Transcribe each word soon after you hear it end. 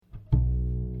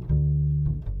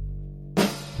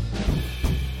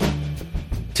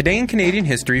Today in Canadian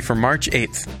History for March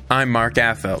 8th, I'm Mark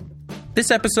Affeld. This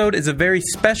episode is a very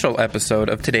special episode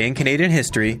of Today in Canadian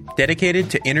History dedicated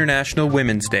to International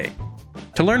Women's Day.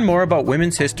 To learn more about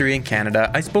women's history in Canada,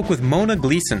 I spoke with Mona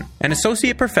Gleeson, an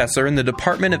associate professor in the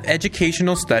Department of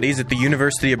Educational Studies at the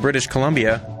University of British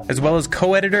Columbia, as well as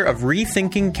co-editor of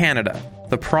Rethinking Canada,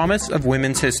 The Promise of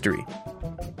Women's History.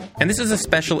 And this is a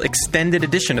special extended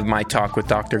edition of my talk with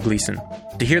Dr. Gleeson.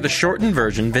 To hear the shortened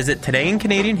version, visit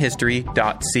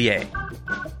todayincanadianhistory.ca.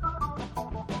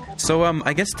 So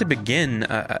I guess to begin,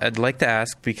 I'd like to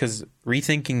ask, because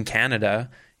Rethinking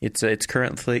Canada, it's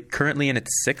currently in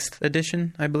its 6th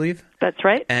edition, I believe. That's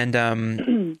right. And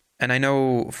and I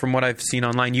know from what I've seen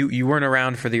online, you weren't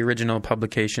around for the original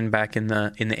publication back in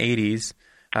the 80s.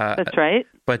 That's right.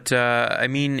 But I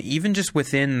mean, even just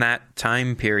within that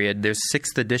time period, there's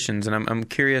 6 editions, and I'm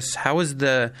curious, how is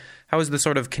the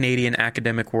sort of Canadian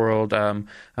academic world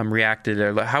reacted,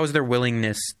 or how is their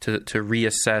willingness to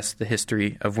reassess the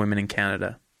history of women in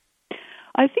Canada?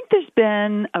 I think there's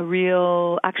been a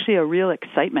real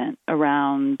excitement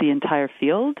around the entire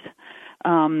field.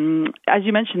 As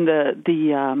you mentioned,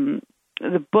 the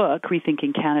book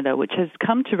Rethinking Canada, which has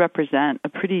come to represent a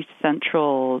pretty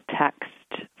central text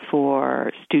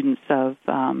for students of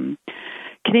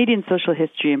Canadian social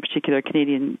history, in particular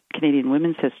Canadian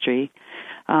women's history.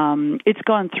 It's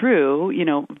gone through,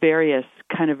 various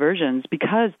kind of versions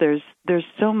because there's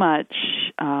so much,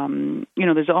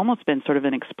 there's almost been sort of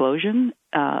an explosion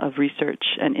of research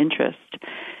and interest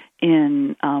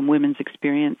in women's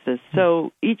experiences.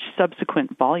 So each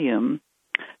subsequent volume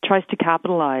tries to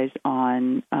capitalize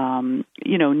on,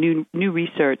 new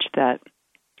research that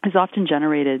is often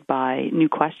generated by new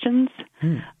questions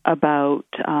about,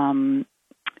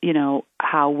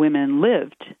 how women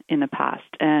lived in the past.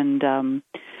 And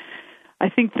I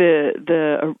think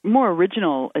the more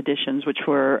original editions, which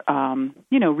were,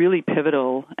 really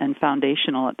pivotal and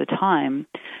foundational at the time,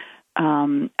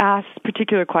 asked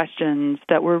particular questions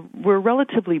that were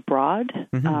relatively broad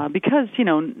because,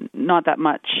 not that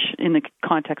much in the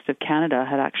context of Canada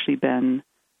had actually been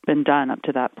done up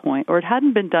to that point, or it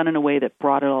hadn't been done in a way that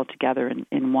brought it all together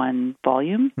in one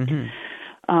volume.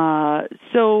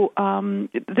 So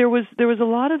there was a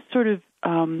lot of sort of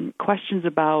questions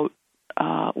about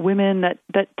women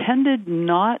that tended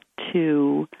not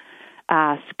to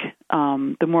ask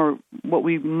the more what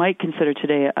we might consider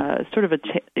today sort of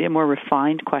a more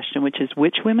refined question, which is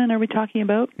which women are we talking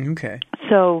about? Okay.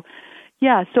 So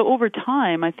over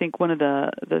time, I think one of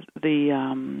the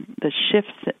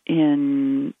shifts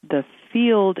in the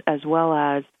field as well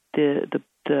as the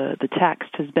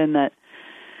text has been that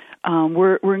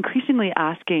we're increasingly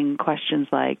asking questions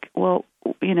like, well,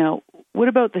 what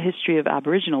about the history of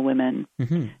Aboriginal women?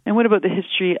 And what about the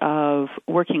history of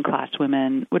working class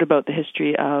women? What about the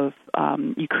history of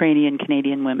Ukrainian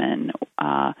Canadian women?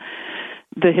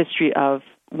 The history of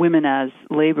women as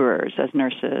laborers, as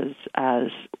nurses,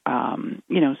 as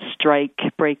strike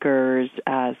breakers,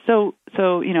 so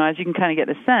as you can kind of get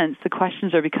the sense, the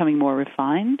questions are becoming more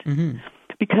refined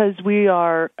because we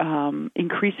are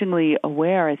increasingly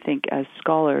aware, I think, as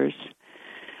scholars,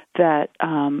 that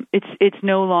it's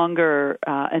no longer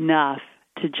enough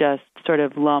to just sort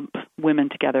of lump women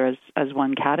together as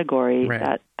one category.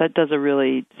 Right. That does a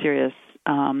really serious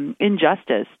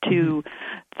injustice to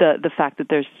the fact that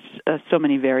there's so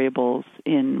many variables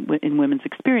in women's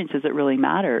experiences. It really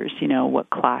matters, what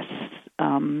class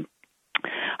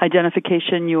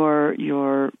identification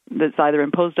that's either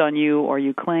imposed on you or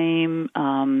you claim,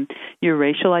 your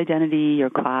racial identity,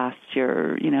 your class,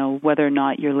 whether or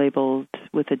not you're labeled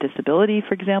with a disability,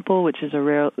 for example, which is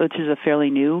a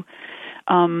fairly new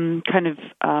kind of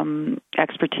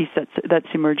expertise that's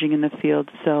emerging in the field.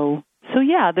 So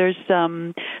yeah, there's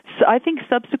I think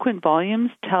subsequent volumes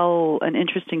tell an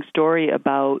interesting story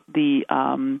about the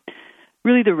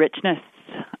really the richness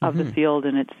of the field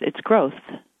and its growth.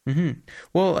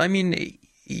 Well, I mean,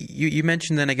 you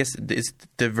mentioned then, I guess,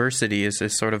 diversity is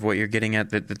sort of what you're getting at,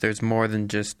 that there's more than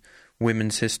just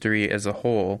women's history as a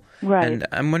whole. Right. And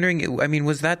I'm wondering, I mean,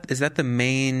 is that the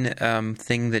main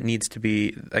thing that needs to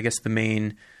be, I guess, the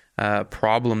main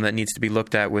problem that needs to be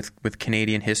looked at with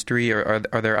Canadian history, or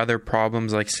are there other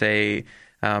problems, like, say,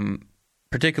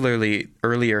 particularly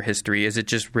earlier history? Is it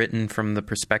just written from the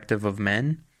perspective of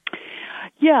men?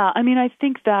 Yeah, I mean, I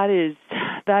think that is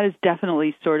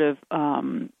definitely sort of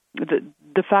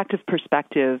the fact of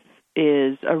perspective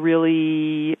is a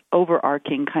really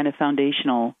overarching kind of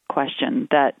foundational question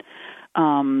that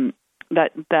I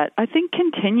think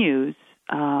continues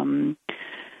to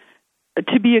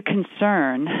be a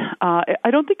concern. I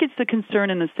don't think it's a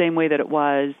concern in the same way that it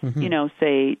was,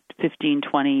 say 15,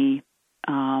 20,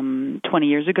 20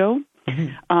 years ago,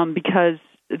 because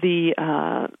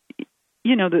the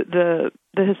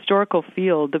historical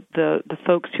field, the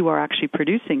folks who are actually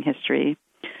producing history,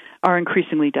 are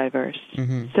increasingly diverse.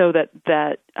 So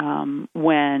that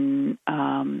when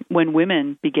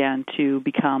women began to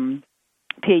become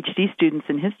PhD students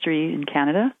in history in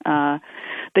Canada,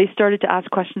 they started to ask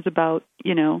questions about,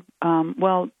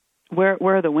 well, where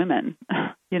are the women,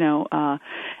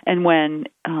 and when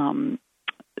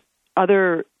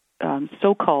other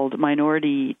so-called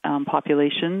minority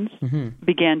populations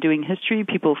began doing history,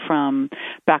 people from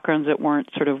backgrounds that weren't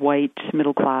sort of white,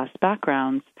 middle-class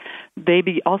backgrounds, they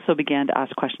also began to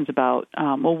ask questions about,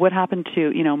 well, what happened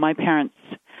to, my parents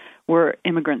were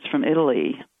immigrants from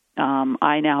Italy.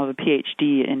 I now have a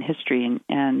PhD in history,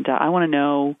 and I want to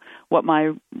know what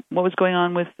was going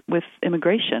on with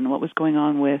immigration, what was going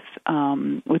on with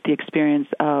the experience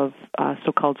of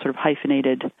so-called sort of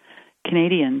hyphenated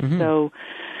Canadians. So,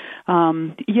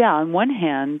 on one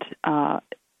hand,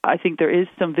 I think there is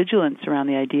some vigilance around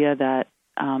the idea that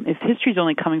if history is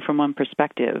only coming from one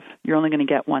perspective, you're only going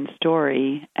to get one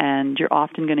story, and you're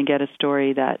often going to get a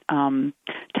story that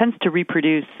tends to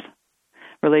reproduce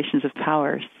relations of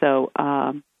power. So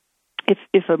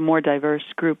if a more diverse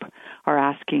group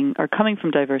are coming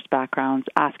from diverse backgrounds,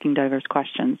 asking diverse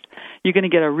questions, you're going to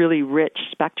get a really rich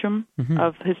spectrum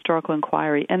of historical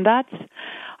inquiry. And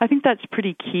I think that's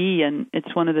pretty key, and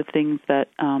it's one of the things that,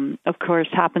 of course,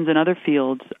 happens in other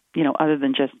fields, other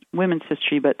than just women's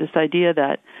history, but this idea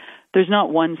that there's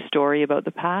not one story about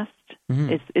the past.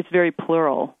 It's very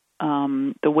plural.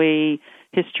 The way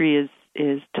history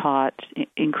is taught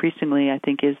increasingly, I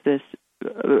think, is this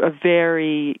a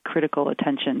very critical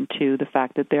attention to the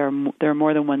fact that there are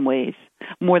more than one way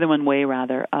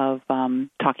of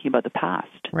talking about the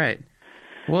past. Right.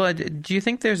 Well, do you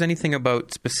think there's anything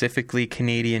about specifically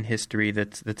Canadian history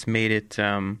that's made it,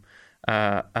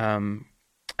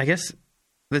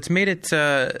 that's made it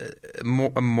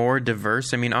more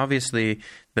diverse? I mean, obviously,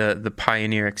 the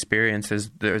pioneer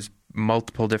experiences, there's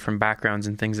multiple different backgrounds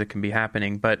and things that can be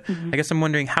happening. But I guess I'm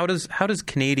wondering, how does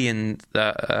Canadian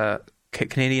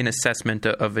assessment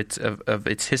of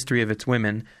its history of its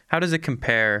women, how does it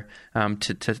compare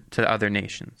to other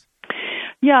nations?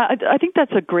 Yeah, I think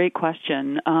that's a great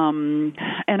question, and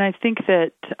I think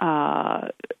that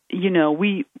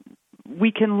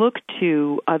we can look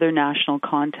to other national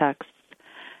contexts,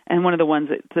 and one of the ones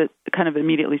that kind of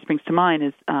immediately springs to mind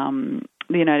is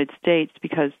the United States,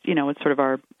 because it's sort of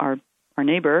our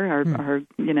neighbor, our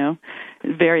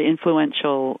very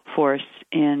influential force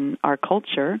in our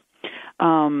culture,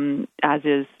 as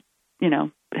is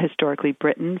historically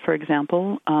Britain, for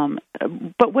example.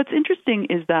 But what's interesting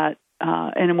is that,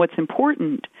 and what's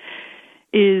important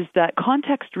is that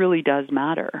context really does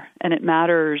matter, and it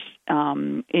matters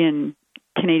in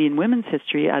Canadian women's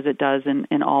history as it does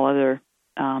in all other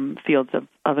fields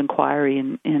of inquiry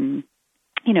in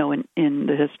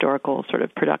the historical sort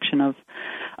of production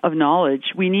of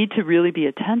knowledge. We need to really be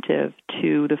attentive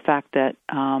to the fact that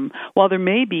while there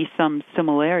may be some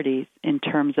similarities in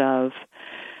terms of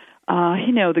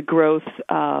the growth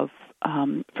of,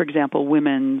 for example,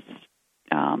 women's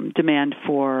demand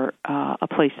for a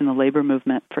place in the labor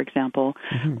movement, for example,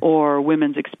 or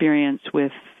women's experience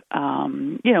with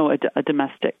a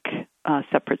domestic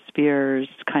separate spheres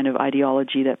kind of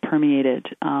ideology that permeated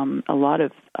a lot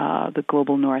of the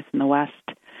global North and the West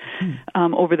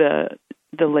over the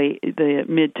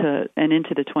mid to and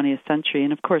into the 20th century.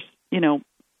 And of course,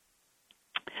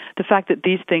 the fact that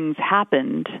these things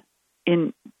happened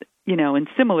in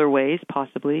similar ways,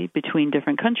 possibly between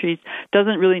different countries,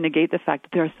 doesn't really negate the fact that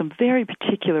there are some very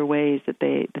particular ways that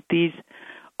these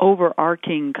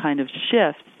overarching kind of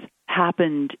shifts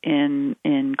happened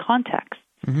in context.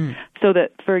 So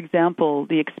that, for example,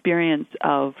 the experience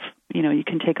of, you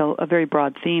can take a very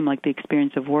broad theme like the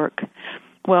experience of work.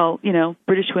 Well,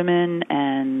 British women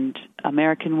and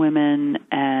American women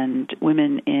and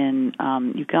women in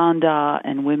Uganda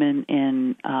and women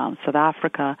in South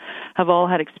Africa have all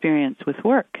had experience with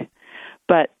work.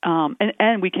 But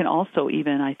and we can also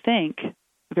even, I think,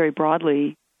 very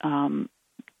broadly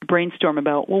brainstorm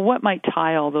about, well, what might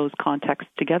tie all those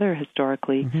contexts together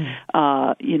historically?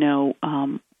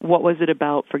 What was it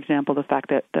about, for example, the fact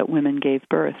that women gave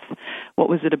birth? What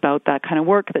was it about that kind of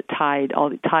work that ties all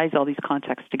these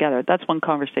contexts together? That's one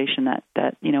conversation that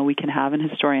we can have and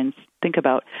historians think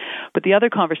about. But the other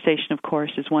conversation, of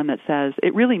course, is one that says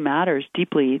it really matters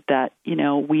deeply that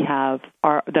we have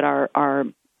our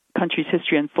country's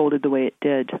history unfolded the way it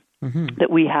did. that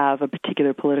we have a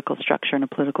particular political structure and a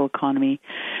political economy,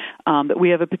 that we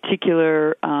have a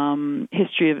particular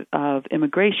history of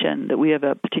immigration, that we have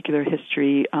a particular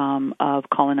history of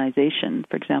colonization,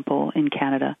 for example, in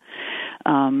Canada.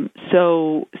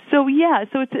 So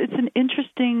it's an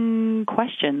interesting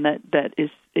question that is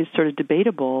sort of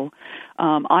debatable.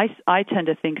 I tend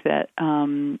to think that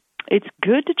it's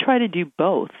good to try to do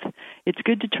both. It's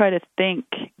good to try to think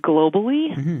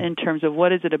globally in terms of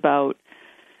what is it about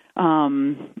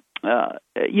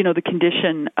the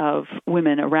condition of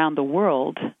women around the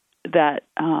world that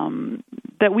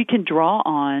we can draw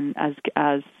on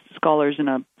as scholars in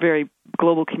a very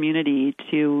global community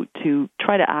to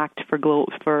try to act for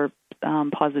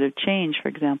positive change, for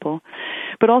example.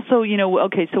 But also,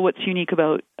 so what's unique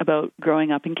about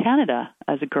growing up in Canada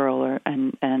as a girl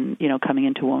and coming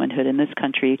into womanhood in this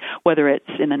country, whether it's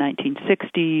in the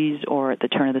 1960s or at the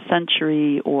turn of the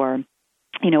century or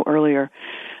earlier.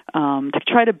 To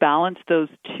try to balance those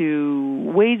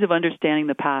two ways of understanding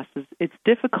the past it's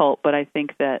difficult, but I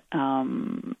think that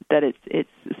it's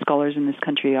scholars in this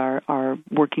country are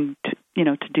working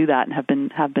to do that and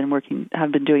have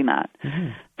been doing that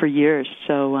for years.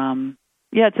 So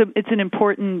it's an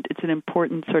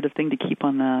important sort of thing to keep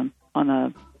on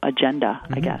the agenda,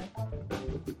 I guess.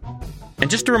 And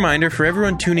just a reminder for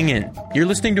everyone tuning in, you're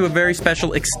listening to a very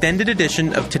special extended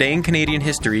edition of Today in Canadian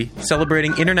History,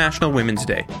 celebrating International Women's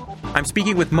Day. I'm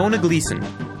speaking with Mona Gleeson,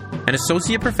 an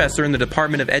associate professor in the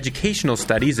Department of Educational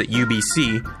Studies at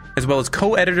UBC, as well as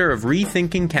co-editor of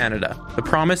Rethinking Canada, The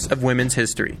Promise of Women's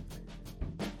History.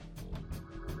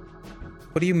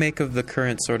 What do you make of the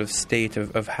current sort of state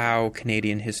of how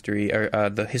Canadian history, or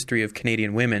the history of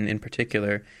Canadian women in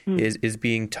particular, is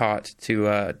being taught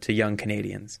to young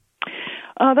Canadians?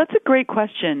 That's a great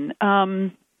question.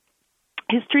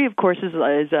 History, of course, is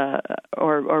the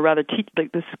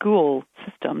school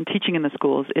system. Teaching in the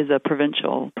schools is a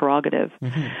provincial prerogative.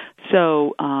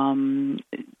 So,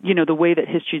 the way that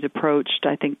history is approached,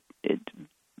 I think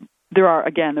there are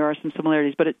some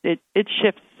similarities, but it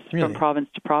shifts from province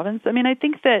to province. I mean, I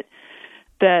think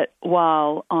that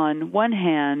while on one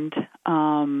hand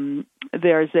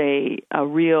there's a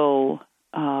real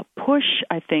push,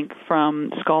 I think,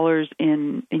 from scholars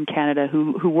in Canada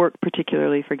who work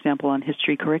particularly, for example, on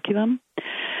history curriculum.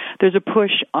 There's a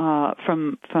push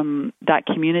from that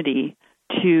community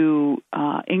to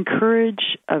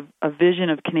encourage a vision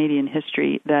of Canadian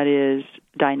history that is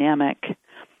dynamic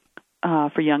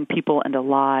for young people and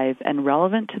alive and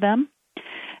relevant to them.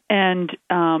 And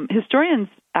historians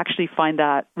actually find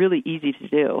that really easy to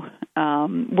do.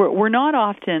 We're not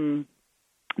often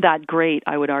that great,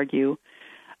 I would argue,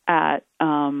 at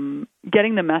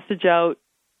getting the message out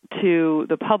to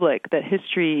the public that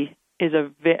history is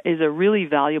a really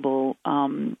valuable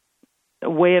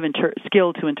way of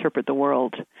skill to interpret the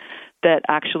world that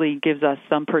actually gives us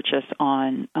some purchase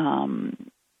on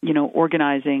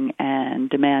organizing and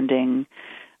demanding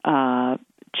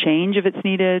change if it's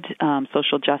needed,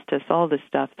 social justice, all this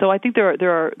stuff. So I think there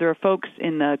are folks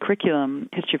in the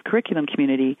history of curriculum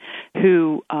community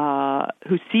who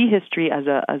see history as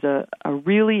a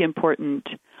really important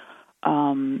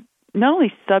not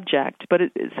only subject, but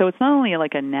so it's not only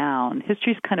like a noun.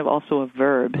 History is kind of also a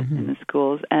verb in the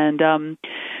schools, and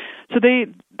so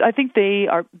I think they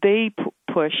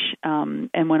push.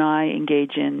 And when I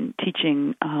engage in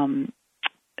teaching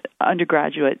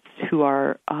undergraduates who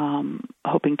are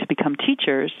hoping to become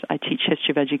teachers, I teach history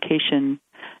of education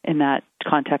in that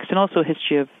context, and also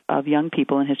history of young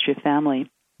people and history of family.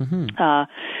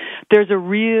 There's a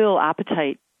real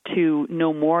appetite to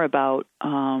know more about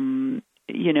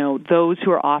those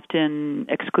who are often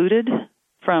excluded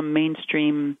from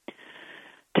mainstream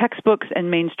textbooks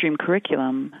and mainstream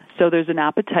curriculum. So there's an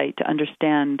appetite to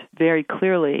understand very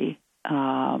clearly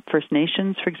First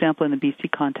Nations, for example, in the BC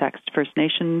context, First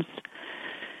Nations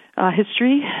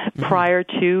history prior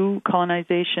to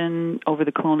colonization, over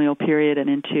the colonial period, and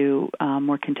into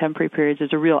more contemporary periods.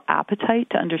 There's a real appetite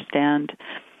to understand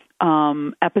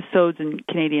episodes in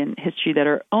Canadian history that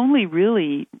are only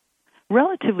really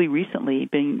relatively recently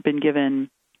been given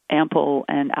ample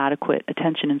and adequate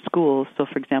attention in schools. So,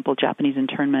 for example, Japanese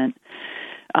internment,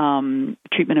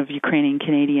 treatment of Ukrainian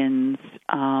Canadians,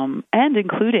 and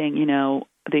including,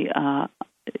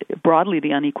 broadly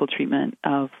the unequal treatment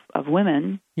of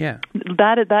women. Yeah,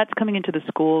 that's coming into the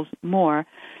schools more.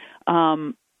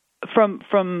 From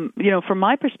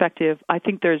my perspective, I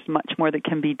think there's much more that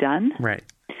can be done. Right.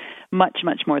 Much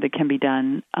more that can be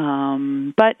done.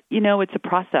 But, it's a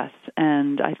process.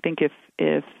 And I think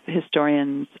if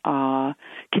historians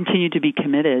continue to be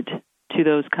committed to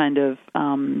those kind of,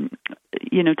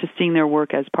 to seeing their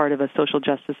work as part of a social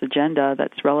justice agenda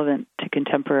that's relevant to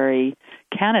contemporary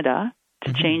Canada,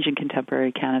 to change in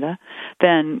contemporary Canada,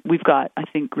 then we've got, I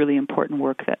think, really important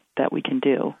work that we can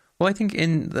do. Well, I think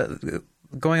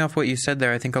going off what you said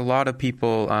there, I think a lot of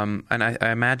people, and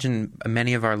I imagine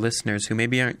many of our listeners who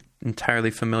maybe aren't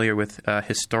entirely familiar with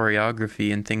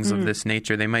historiography and things of this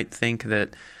nature, they might think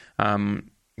that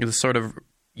sort of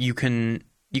you can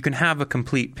have a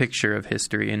complete picture of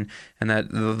history, and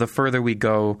that the further we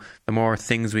go, the more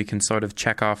things we can sort of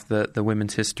check off the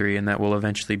women's history, and that we'll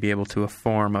eventually be able to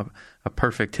form a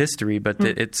perfect history. But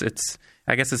it's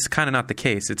I guess it's kind of not the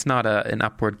case. It's not an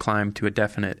upward climb to a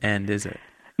definite end, is it?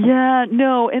 Yeah,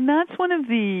 no, and that's one of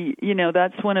the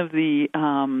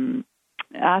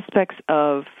aspects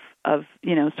of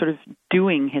sort of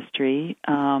doing history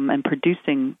and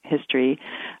producing history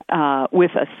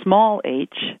with a small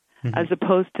h, as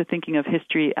opposed to thinking of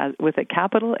history with a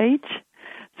capital H.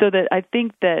 So that I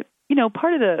think that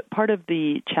part of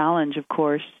the challenge, of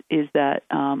course, is that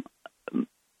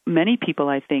many people,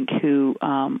 I think, who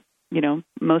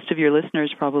most of your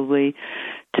listeners probably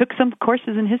took some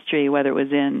courses in history, whether it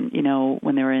was when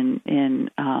they were in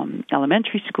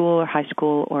elementary school or high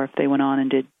school, or if they went on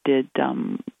and did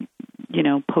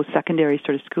post-secondary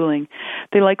sort of schooling.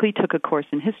 They likely took a course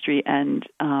in history, and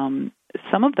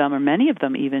some of them, or many of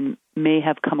them even, may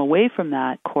have come away from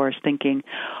that course thinking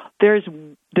there's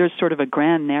sort of a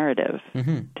grand narrative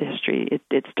to history.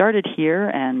 It started here,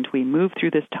 and we moved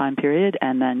through this time period,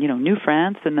 and then New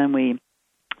France, and then we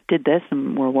did this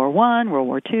in World War I, World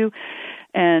War II,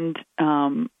 and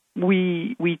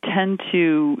we tend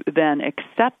to then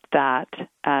accept that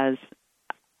as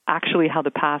actually how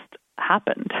the past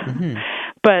happened.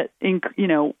 But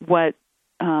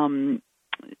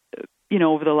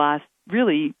over the last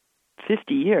really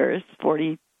 50 years,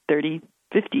 40, 30,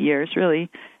 50 years, really,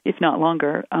 if not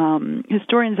longer,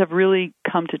 historians have really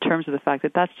come to terms with the fact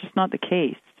that that's just not the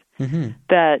case.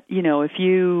 That, if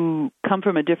you come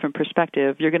from a different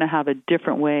perspective, you're going to have a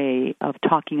different way of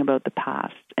talking about the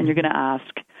past, and you're going to ask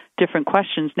different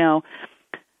questions. Now,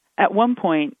 at one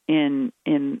point in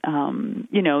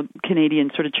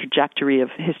Canadian sort of trajectory of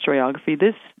historiography,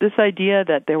 this idea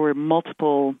that there were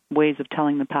multiple ways of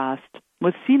telling the past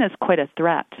was seen as quite a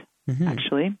threat,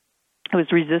 actually. It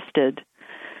was resisted,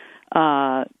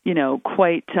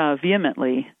 quite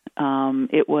vehemently.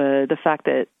 It was the fact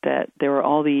that there were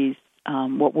all these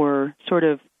what were sort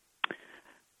of,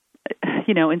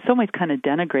 in some ways kind of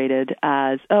denigrated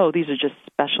as, these are just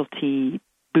specialty,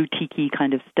 boutique-y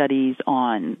kind of studies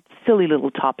on silly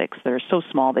little topics that are so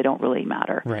small they don't really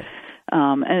matter. Right.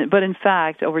 But in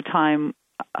fact, over time,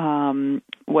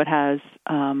 what has,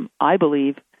 I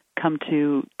believe, come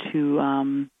to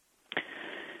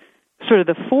sort of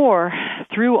the fore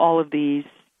through all of these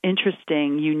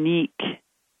interesting, unique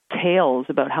tales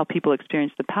about how people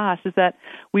experience the past is that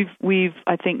we've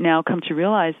I think now come to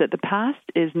realize that the past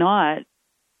is not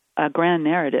a grand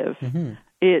narrative.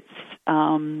 It's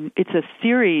a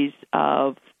series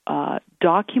of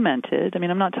documented. I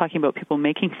mean, I'm not talking about people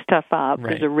making stuff up. Right.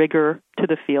 There's a rigor to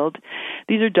the field.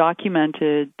 These are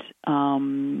documented,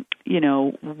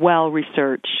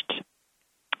 well-researched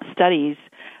studies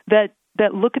that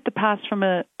look at the past from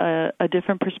a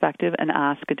different perspective and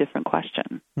ask a different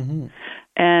question.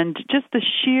 And just the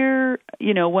sheer,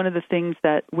 one of the things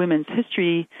that women's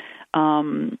history,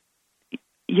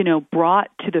 brought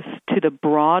to the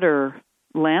broader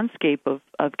landscape of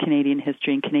Canadian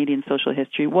history and Canadian social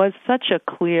history was such a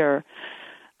clear,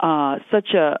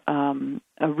 such a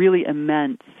really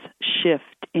immense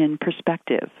shift in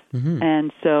perspective.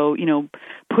 And so,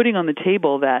 putting on the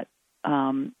table that,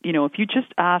 if you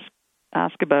just ask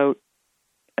about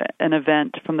an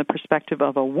event from the perspective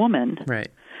of a woman, right,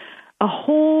 a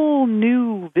whole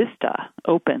new vista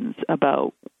opens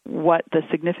about what the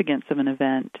significance of an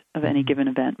event, of any given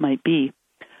event, might be.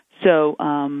 So,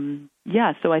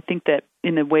 so I think that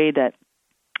in the way that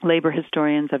labor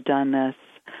historians have done this,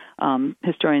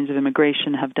 historians of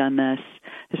immigration have done this,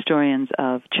 historians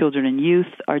of children and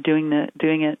youth are doing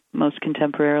it most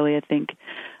contemporarily, I think.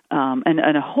 And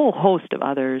a whole host of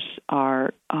others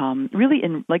are really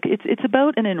it's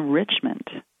about an enrichment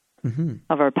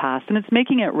of our past, and it's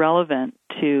making it relevant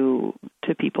to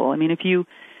people. I mean, if you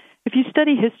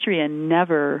study history and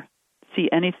never see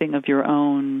anything of your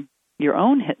own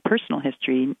personal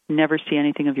history, never see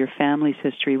anything of your family's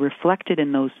history reflected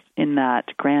in that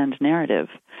grand narrative,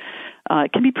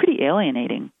 it can be pretty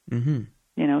alienating. So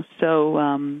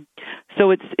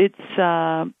it's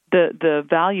the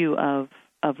value of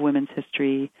women's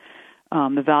history,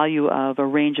 the value of a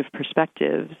range of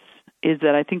perspectives is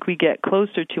that I think we get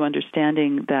closer to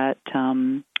understanding that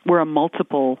we're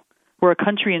a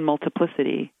country in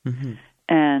multiplicity,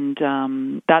 and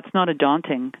that's not a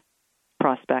daunting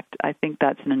prospect. I think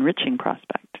that's an enriching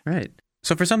prospect. Right.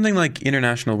 So for something like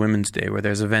International Women's Day, where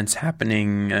there's events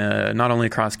happening not only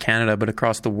across Canada but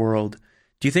across the world,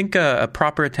 do you think a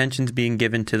proper attention is being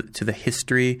given to the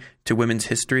history, to women's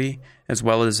history, as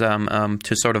well as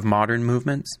to sort of modern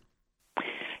movements?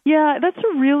 Yeah, that's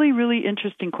a really, really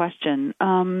interesting question.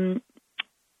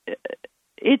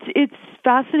 It's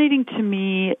fascinating to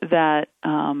me that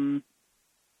I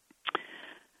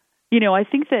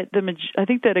think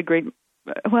that a great,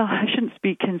 well, I shouldn't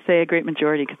say a great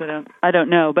majority because I don't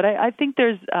know, but I think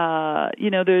there's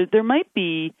there might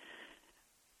be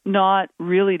not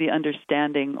really the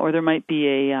understanding, or there might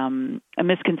be a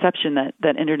misconception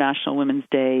that International Women's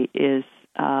Day is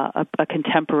a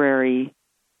contemporary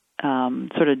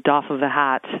sort of doff of the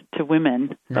hat to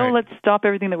women. Right. Oh, let's stop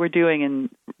everything that we're doing and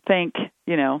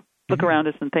look around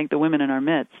us and thank the women in our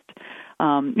midst.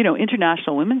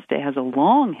 International Women's Day has a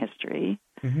long history,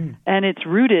 and it's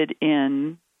rooted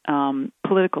in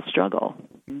political struggle.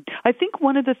 I think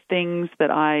one of the things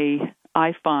that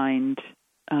I find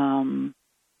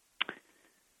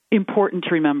important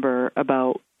to remember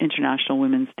about International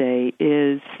Women's Day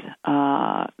is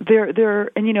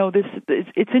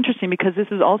it's interesting because this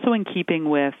is also in keeping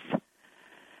with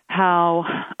how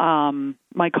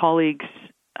my colleagues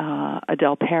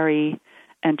Adele Perry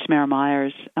and Tamara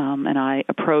Myers and I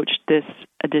approached this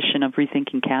edition of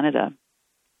Rethinking Canada.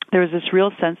 There was this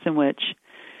real sense in which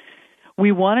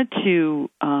we wanted to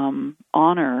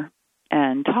honor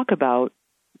and talk about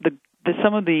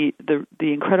some of the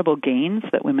incredible gains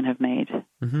that women have made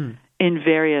in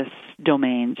various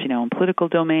domains, in political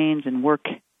domains, in work,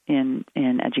 in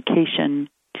education,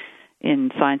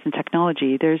 in science and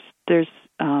technology. There's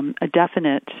a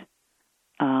definite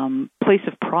place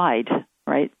of pride,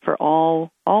 right, for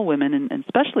all women and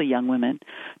especially young women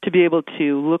to be able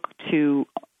to look to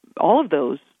all of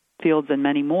those fields and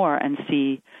many more and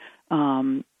see,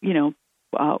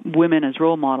 women as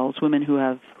role models, women who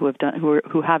have done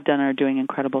and are doing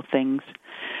incredible things,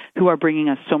 who are bringing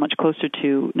us so much closer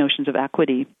to notions of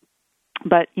equity.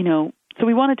 But so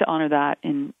we wanted to honor that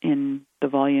in the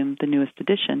volume, the newest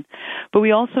edition. But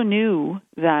we also knew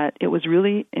that it was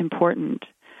really important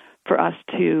for us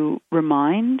to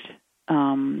remind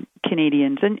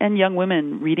Canadians and young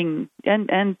women reading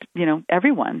and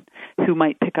everyone who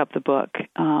might pick up the book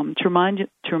to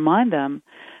remind them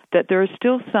that there are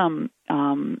still some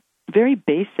very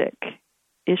basic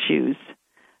issues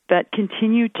that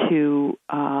continue to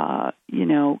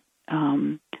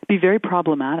be very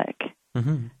problematic,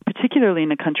 particularly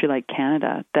in a country like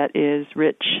Canada that is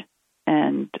rich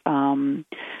and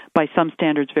by some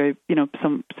standards very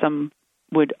some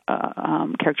would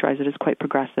characterize it as quite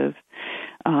progressive.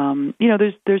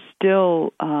 There's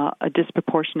still a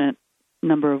disproportionate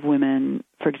number of women,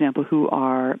 for example, who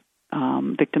are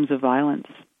victims of violence.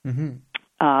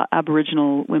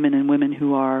 Aboriginal women and women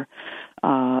who are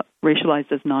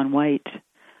racialized as non-white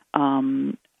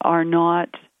are not,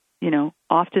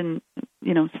 often,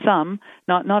 some,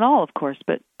 not all, of course,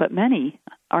 but many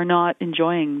are not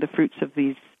enjoying the fruits of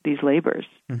these labors.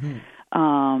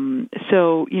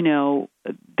 So,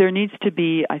 there needs to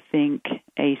be, I think,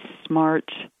 a smart,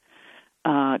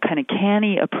 kind of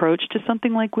canny approach to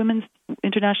something like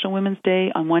International Women's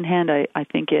Day. On one hand, I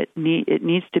think it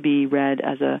needs to be read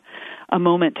as a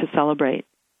moment to celebrate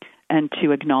and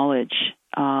to acknowledge.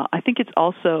 I think it's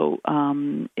also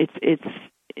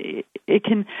it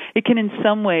can in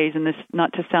some ways, and this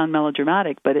not to sound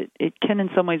melodramatic, but it can in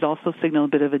some ways also signal a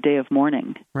bit of a day of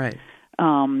mourning, right?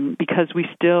 Because we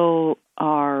still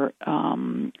are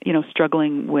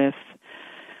struggling with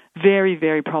very,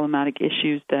 very problematic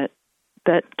issues that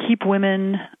keep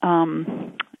women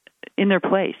in their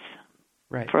place,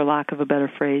 right, for lack of a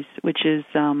better phrase, which is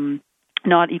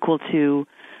not equal to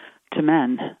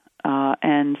men.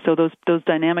 And so those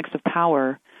dynamics of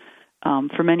power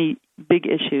for many big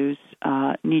issues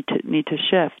need to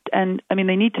shift. And I mean,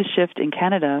 they need to shift in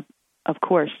Canada, of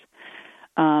course.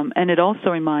 And it also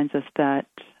reminds us that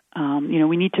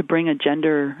we need to bring a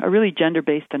really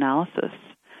gender-based analysis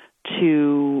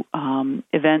to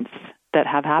events that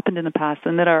have happened in the past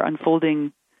and that are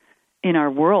unfolding in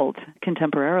our world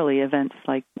contemporarily, events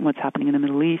like what's happening in the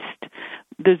Middle East.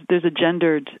 There's a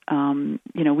gendered,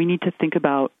 we need to think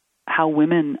about how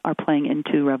women are playing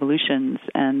into revolutions,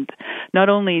 and not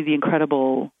only the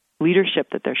incredible leadership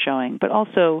that they're showing, but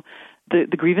also the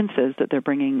grievances that they're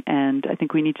bringing. And I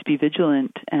think we need to be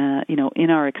vigilant, in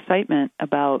our excitement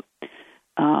about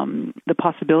the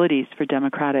possibilities for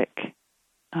democratic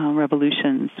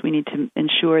revolutions. We need to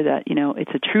ensure that,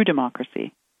 it's a true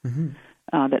democracy,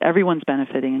 that everyone's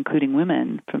benefiting, including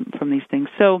women, from these things.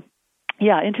 So,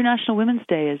 yeah, International Women's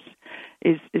Day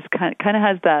is kind of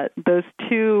has those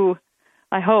two,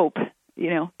 I hope,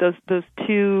 those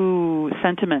two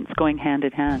sentiments going hand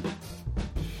in hand.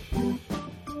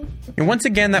 And once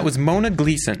again, that was Mona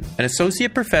Gleeson, an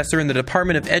associate professor in the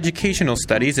Department of Educational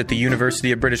Studies at the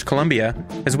University of British Columbia,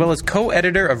 as well as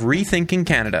co-editor of Rethinking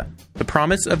Canada, The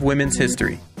Promise of Women's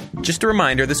History. Just a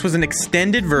reminder, this was an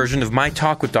extended version of my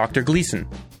talk with Dr. Gleeson.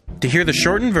 To hear the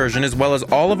shortened version as well as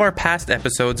all of our past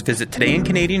episodes, visit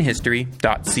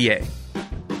todayincanadianhistory.ca.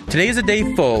 Today is a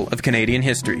day full of Canadian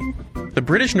history. The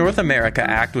British North America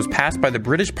Act was passed by the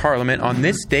British Parliament on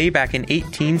this day back in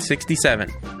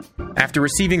 1867. After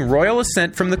receiving royal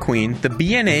assent from the Queen, the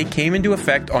BNA came into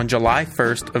effect on July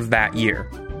 1st of that year.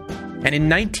 And in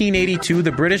 1982,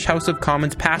 the British House of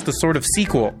Commons passed a sort of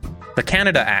sequel, the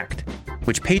Canada Act,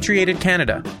 which patriated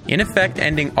Canada, in effect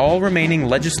ending all remaining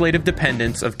legislative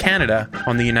dependence of Canada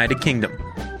on the United Kingdom.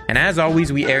 And as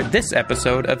always, we aired this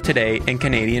episode of Today in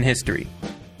Canadian History.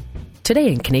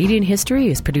 Today in Canadian History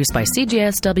is produced by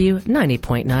CJSW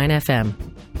 90.9 FM.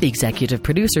 The executive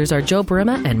producers are Joe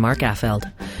Burima and Mark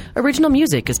Affeld. Original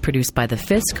music is produced by the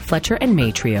Fisk, Fletcher and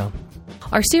May Trio.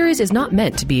 Our series is not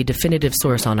meant to be a definitive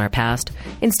source on our past.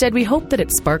 Instead, we hope that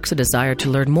it sparks a desire to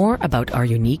learn more about our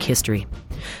unique history.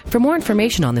 For more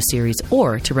information on the series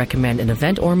or to recommend an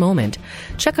event or moment,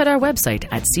 check out our website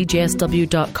at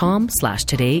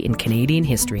cjsw.com/Today in Canadian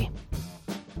History.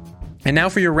 And now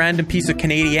for your random piece of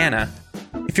Canadiana.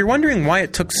 If you're wondering why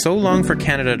it took so long for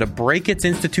Canada to break its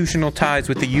institutional ties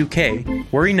with the UK,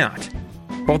 worry not.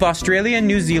 Both Australia and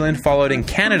New Zealand followed in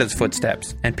Canada's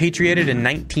footsteps and patriated in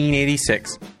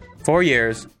 1986, 4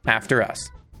 years after us.